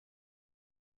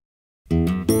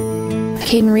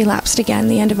Caden relapsed again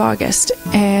the end of August,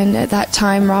 and at that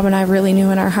time Rob and I really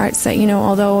knew in our hearts that,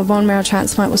 although a bone marrow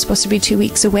transplant was supposed to be 2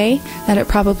 weeks away, that it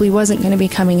probably wasn't going to be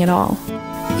coming at all.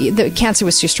 The cancer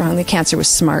was too strong. The cancer was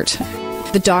smart.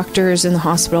 The doctors in the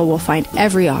hospital will find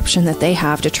every option that they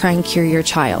have to try and cure your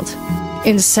child.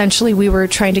 And essentially, we were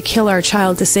trying to kill our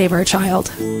child to save our child.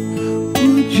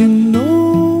 Would you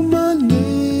know my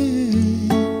name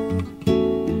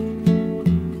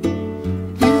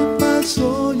if I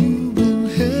saw you in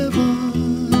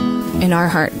heaven? In our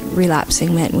heart,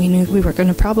 relapsing meant we knew we were going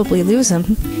to probably lose him.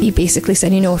 He basically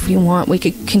said, if you want, we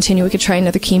could continue. We could try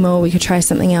another chemo. We could try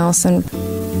something else. And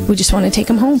we just want to take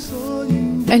him home.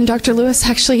 And Dr. Lewis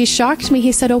actually shocked me.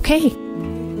 He said, okay.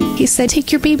 He said,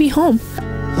 take your baby home.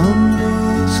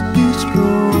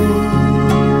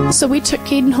 So we took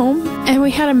Caden home, and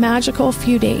we had a magical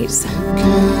few days.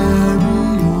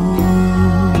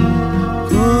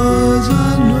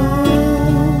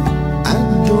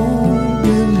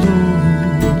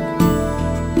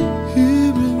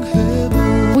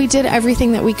 We did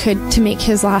everything that we could to make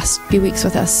his last few weeks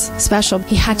with us special.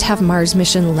 He had to have Mars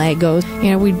mission Legos.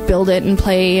 We'd build it and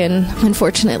play, and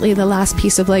unfortunately the last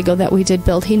piece of Lego that we did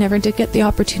build, he never did get the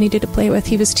opportunity to play with.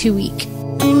 He was too weak.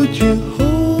 Would you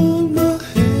hold my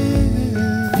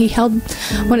hand? He held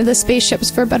one of the spaceships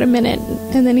for about a minute,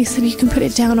 and then he said, you can put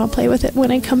it down, I'll play with it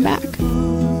when I come back.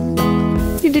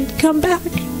 He didn't come back.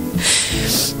 Would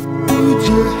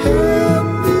you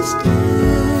help me stay?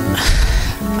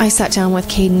 I sat down with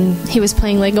Caden. He was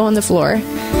playing Lego on the floor,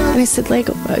 and I said,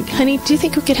 Lego, honey, do you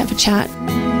think we could have a chat?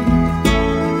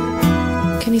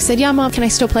 And he said, yeah, Mom, can I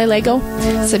still play Lego?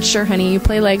 I said, sure, honey, you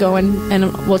play Lego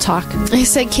and we'll talk. I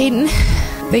said, Caden,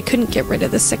 they couldn't get rid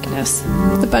of the sickness,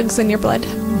 the bugs in your blood.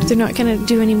 They're not going to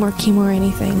do any more chemo or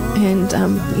anything, and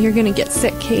you're going to get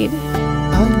sick, Cade.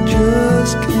 I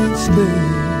just can't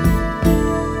stay.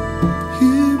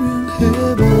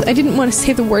 I didn't want to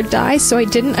say the word die, so I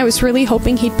didn't. I was really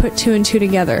hoping he'd put 2 and 2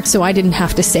 together, so I didn't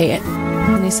have to say it.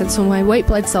 And he said, so my white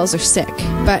blood cells are sick,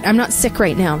 but I'm not sick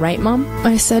right now, right, Mom?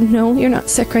 I said, no, you're not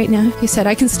sick right now. He said,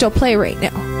 I can still play right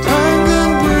now.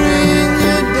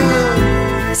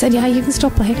 I said, yeah, you can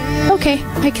still play. Okay,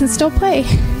 I can still play.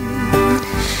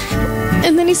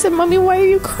 And then he said, Mommy, why are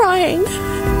you crying?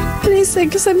 And I said,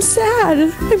 because I'm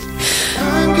sad.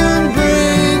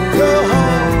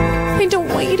 I don't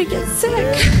want you to get sick.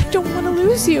 I don't want to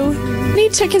lose you. And he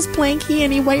took his blankie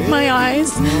and he wiped my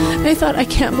eyes. And I thought, I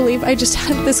can't believe I just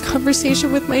had this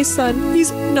conversation with my son. He's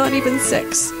not even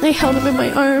 6. I held him in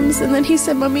my arms, and then he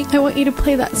said, Mommy, I want you to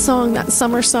play that song, that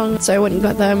summer song. So I went and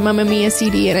got the Mamma Mia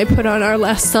CD, and I put on Our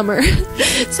Last Summer.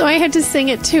 So I had to sing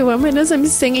it to him, and as I'm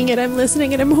singing it, I'm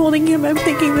listening and I'm holding him. I'm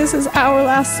thinking, this is our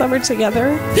last summer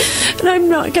together, and I'm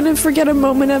not going to forget a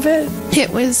moment of it. It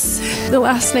was the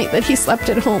last night that he slept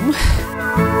at home.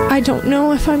 I don't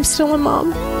know if I'm still a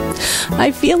mom.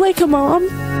 I feel like a mom.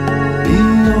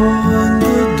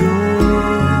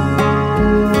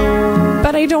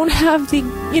 But I don't have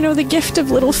the gift of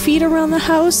little feet around the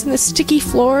house, and the sticky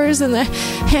floors, and the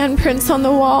handprints on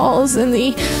the walls, and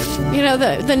the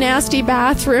nasty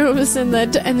bathrooms, and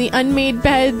the unmade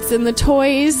beds, and the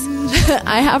toys.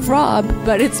 I have Rob,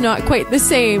 but it's not quite the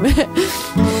same.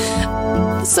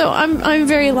 So I'm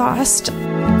very lost.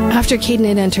 After Caden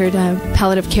had entered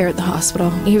palliative care at the hospital,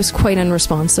 he was quite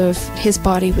unresponsive. His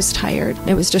body was tired.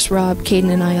 It was just Rob, Caden,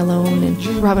 and I alone, and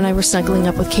Rob and I were snuggling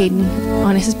up with Caden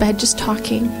on his bed, just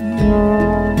talking. If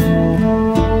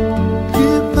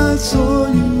I saw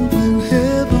you in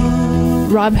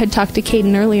heaven. Rob had talked to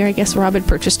Caden earlier. I guess Rob had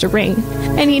purchased a ring,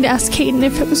 and he'd asked Caden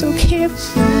if it was okay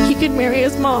if he could marry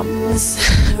his mom.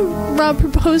 Rob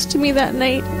proposed to me that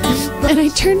night, and I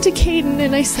turned to Caden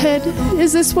and I said,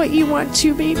 is this what you want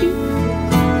too, baby? I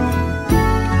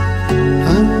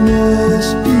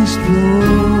must be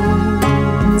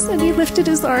strong. So he lifted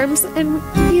his arms and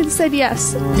he had said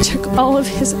yes. It took all of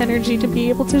his energy to be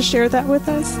able to share that with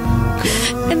us.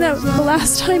 And that was the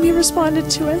last time he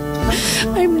responded to it.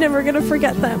 I'm never going to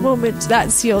forget that moment. That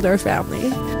sealed our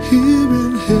family. Here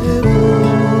in heaven.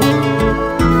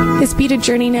 His beaded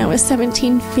journey now is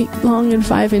 17 feet long and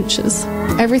 5 inches.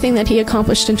 Everything that he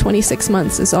accomplished in 26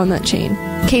 months is on that chain.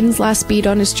 Caden's last bead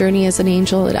on his journey as an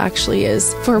angel, it actually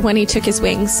is for when he took his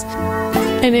wings.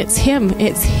 And it's him.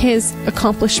 It's his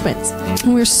accomplishments.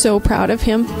 And we're so proud of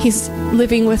him. He's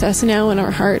living with us now in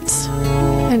our hearts.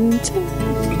 And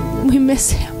we miss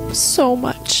him so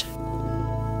much.